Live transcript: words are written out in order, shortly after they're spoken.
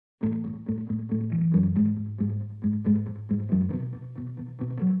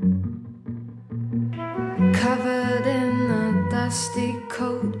covered in a dusty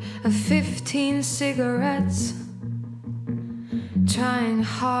coat of 15 cigarettes, trying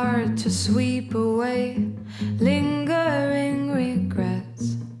hard to sweep away lingering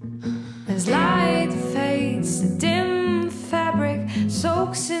regrets. As light fades, the dim fabric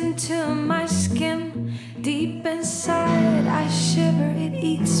soaks into my skin. Deep inside I shiver, it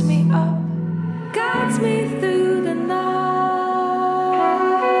eats me up, guides me through the night.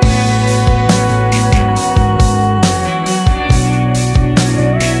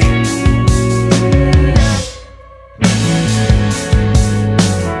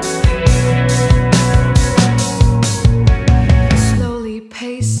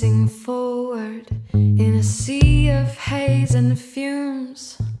 Pacing forward in a sea of haze and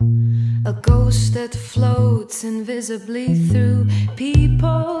fumes, a ghost that floats invisibly through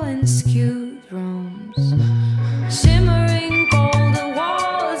people in skewed rooms. Shimmering golden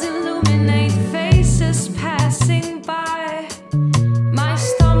walls illuminate faces passing by. My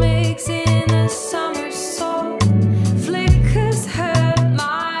stomach's in a somersault, flickers hurt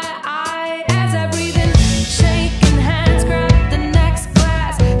my eye as I breathe in. Shaking hands grab the next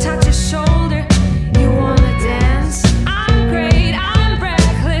glass, touch your shoulder. You wanna dance? I'm great, I'm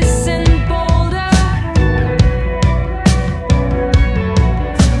reckless and bolder.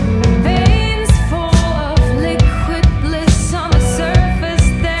 Veins full of liquid bliss. On the surface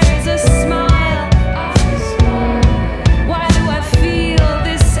there's a smile. Why do I feel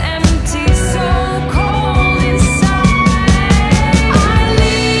this empty, so cold inside? I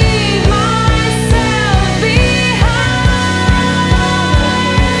leave myself behind.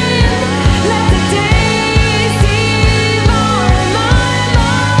 Let the days devour my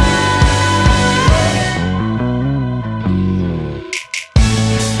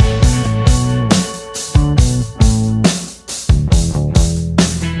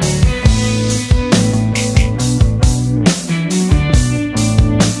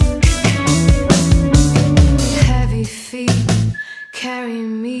Heavy feet carry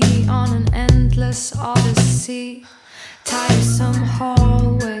me on an endless odyssey. Tiresome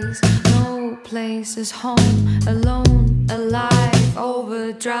hallways, no place is home. Alone, alive,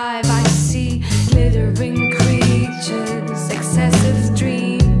 overdrive. I see glittering creatures, excessive dreams.